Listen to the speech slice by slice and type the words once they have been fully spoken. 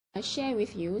share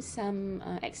with you some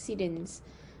accidents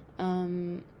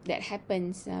that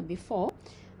happens before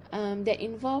that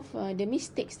involve the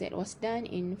mistakes that was done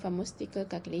in pharmaceutical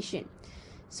calculation.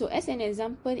 So as an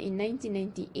example, in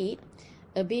 1998,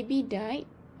 a baby died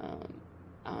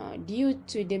due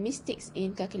to the mistakes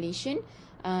in calculation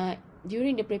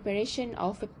during the preparation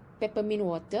of peppermint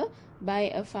water by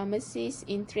a pharmacist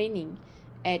in training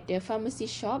at the pharmacy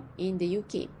shop in the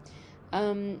UK.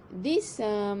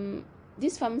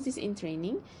 This pharmacist in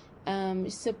training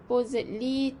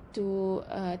supposedly to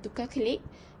calculate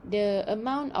the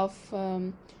amount of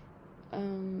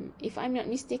if I'm not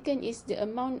mistaken, is the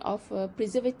amount of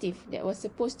preservative that was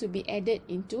supposed to be added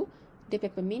into the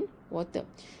peppermint water,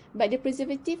 but the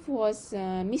preservative was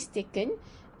mistaken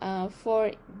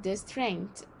for the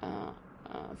strength,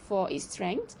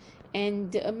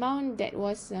 and the amount that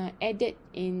was added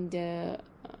in the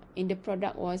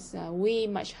product was way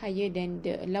much higher than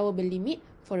the allowable limit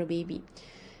for a baby.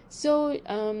 So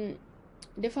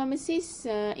the pharmacist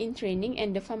in training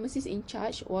and the pharmacist in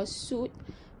charge was sued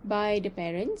by the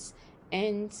parents,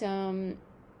 and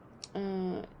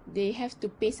they have to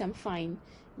pay some fine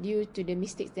due to the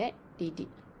mistakes that they did.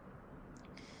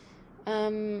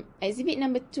 Exhibit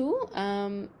number 2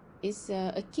 is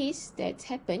a case that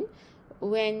happened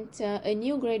when a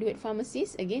new graduate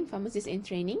pharmacist, again pharmacist in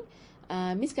training,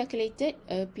 miscalculated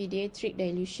a pediatric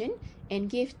dilution and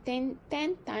gave 10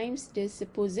 times the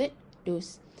supposed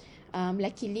dose.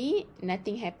 Luckily,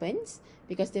 nothing happens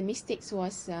because the mistakes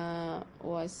was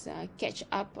catch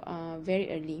up very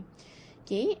early.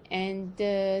 Okay, and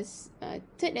the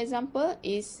third example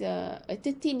is a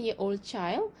 13-year-old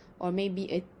child, or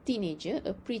maybe a teenager,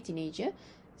 a pre-teenager,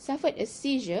 suffered a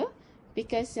seizure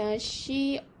because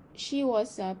she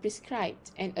was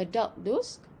prescribed an adult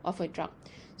dose of a drug.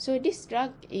 So this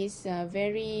drug is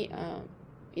very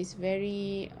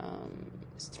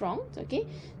strong. Okay,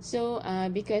 so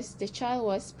because the child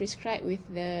was prescribed with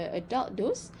the adult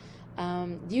dose,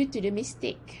 due to the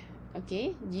mistake,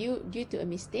 okay, due to a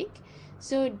mistake,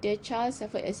 so the child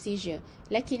suffered a seizure.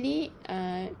 Luckily,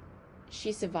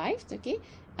 she survived. Okay,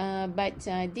 but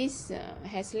this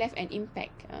has left an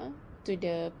impact to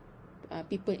the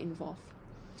people involved.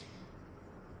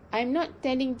 I'm not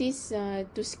telling this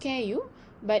to scare you,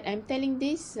 but I'm telling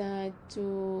this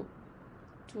to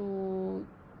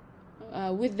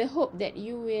with the hope that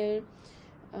you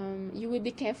will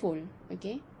be careful.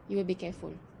 Okay, you will be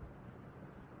careful.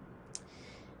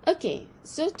 Okay,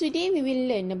 so today we will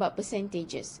learn about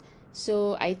percentages.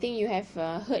 So I think you have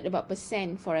heard about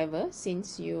percent forever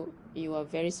since you are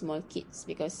very small kids,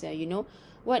 because you know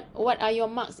what are your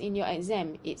marks in your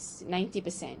exam. It's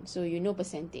 90%, so you know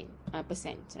percent,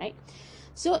 right?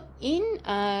 So in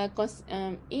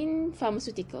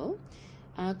pharmaceutical,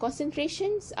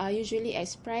 concentrations are usually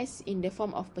expressed in the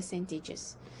form of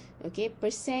percentages. Okay,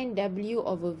 percent W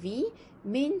over V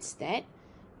means that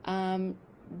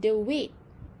the weight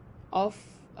of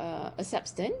a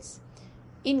substance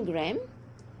in gram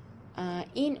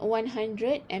in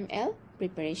 100 ml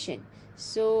preparation.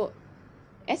 So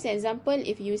as an example,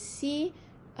 if you see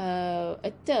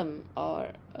a term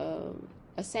or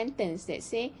a sentence that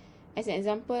say, as an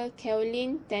example,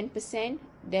 kaolin 10%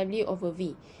 W over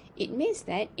V, it means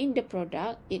that in the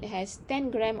product it has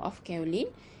 10 gram of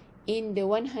kaolin in the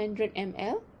 100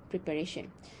 ml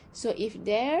preparation. So if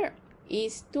there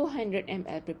is 200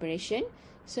 ml preparation,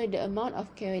 so the amount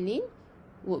of kaolin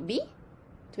would be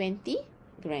 20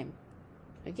 gram.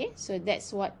 Okay, so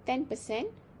that's what 10%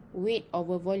 weight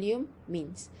over volume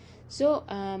means. So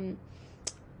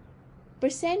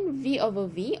percent V over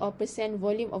V, or percent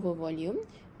volume over volume,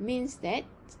 means that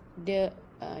the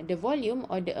volume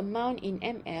or the amount in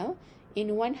ml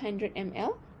in 100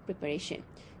 ml preparation.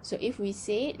 So if we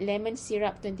say lemon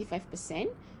syrup 25%,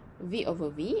 V over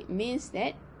V means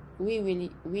that we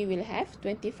will have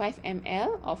 25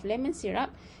 ml of lemon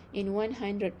syrup in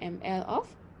 100 ml of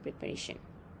preparation.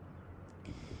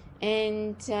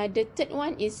 And the third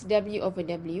one is W over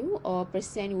W, or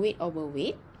percent weight over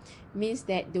weight, means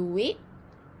that the weight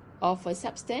of a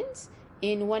substance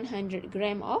in 100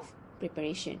 gram of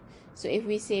preparation. So if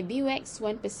we say beeswax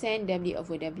 1% W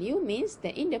over W, means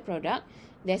that in the product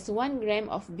there's 1 gram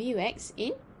of beeswax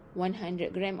in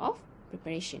 100 gram of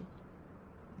preparation.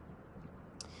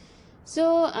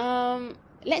 So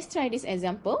let's try this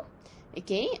example.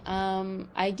 Okay,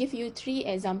 I give you 3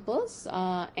 examples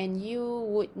and you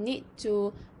would need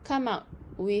to come up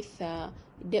with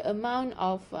the amount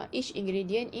of each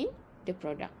ingredient in the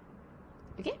product.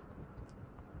 Okay.